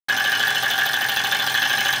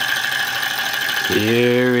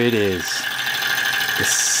Here it is, the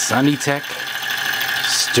SunnyTech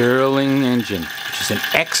Stirling engine, which is an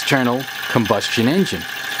external combustion engine.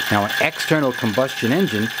 Now, an external combustion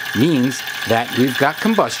engine means that we've got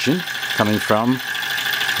combustion coming from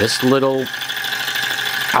this little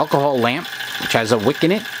alcohol lamp, which has a wick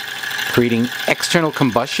in it, creating external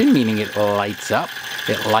combustion, meaning it lights up.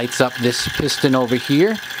 It lights up this piston over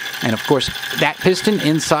here, and of course that piston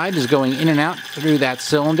inside is going in and out through that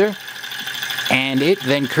cylinder, and it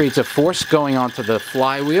then creates a force going onto the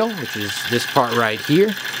flywheel, which is this part right here,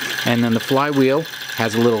 and then the flywheel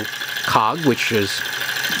has a little cog which is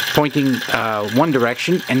pointing one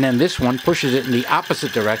direction, and then this one pushes it in the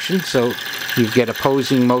opposite direction, so you get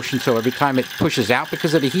opposing motion. So every time it pushes out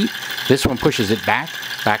because of the heat, this one pushes it back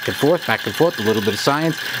and forth, a little bit of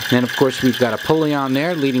science. And then of course we've got a pulley on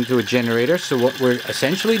there leading to a generator. So what we're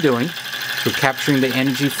essentially doing, we're capturing the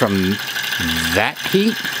energy from that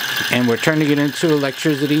heat and we're turning it into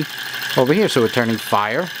electricity over here. So we're turning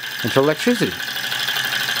fire into electricity.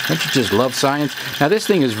 Don't you just love science? Now this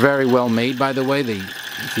thing is very well made, by the way.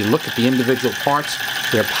 If you look at the individual parts,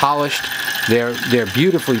 they're polished, they're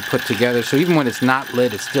beautifully put together, so even when it's not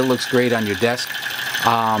lit, it still looks great on your desk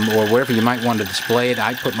or wherever you might want to display it.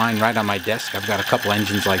 I put mine right on my desk. I've got a couple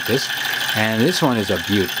engines like this, and this one is a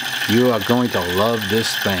beaut. You are going to love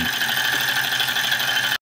this thing.